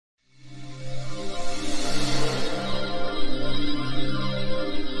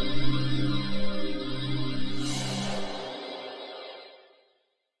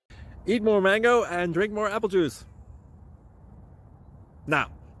Eat more mango and drink more apple juice. Now,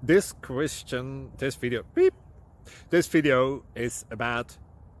 this video is about...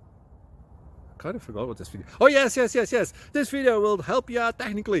 I kind of forgot what this video... Oh, yes. This video will help you out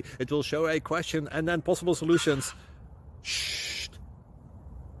technically. It will show a question and then possible solutions. Shh.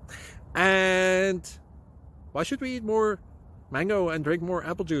 And why should we eat more mango and drink more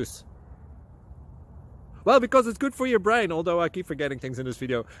apple juice? Well, because it's good for your brain, although I keep forgetting things in this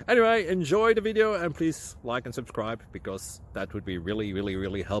video. Anyway, enjoy the video and please like and subscribe, because that would be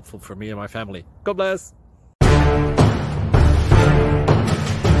really helpful for me and my family. God bless!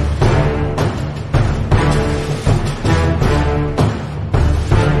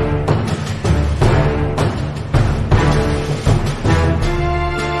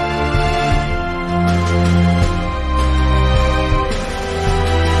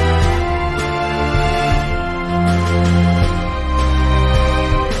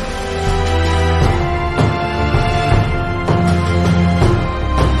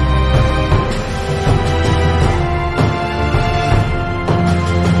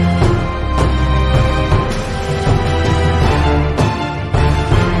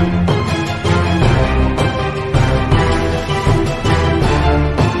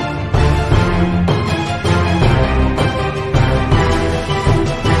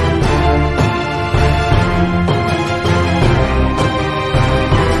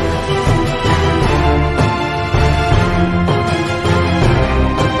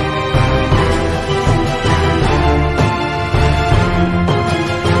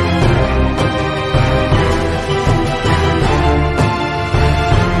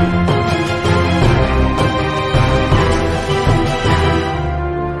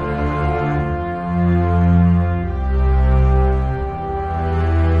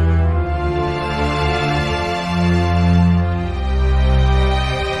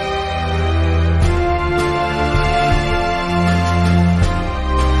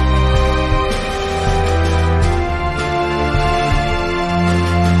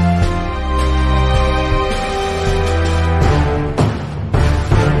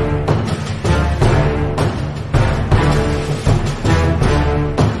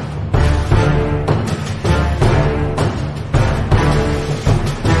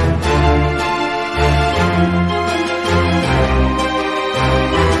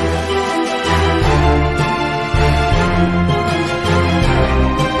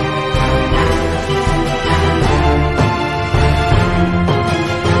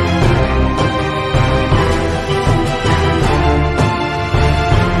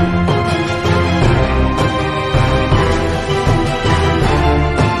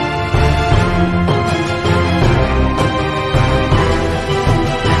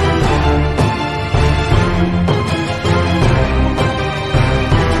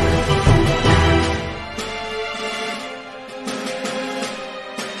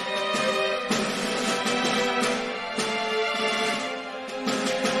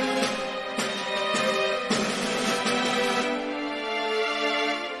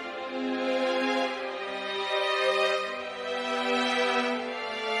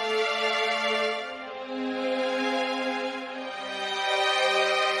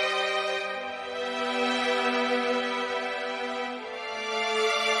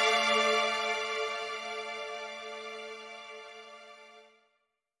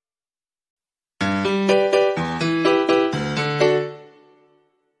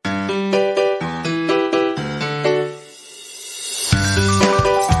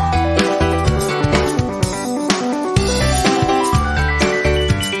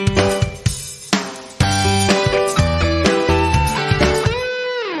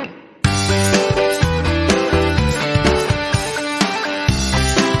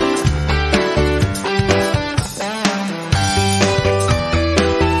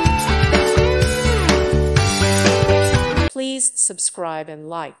 Please subscribe and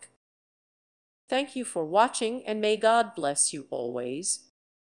like. Thank you for watching, and may God bless you always.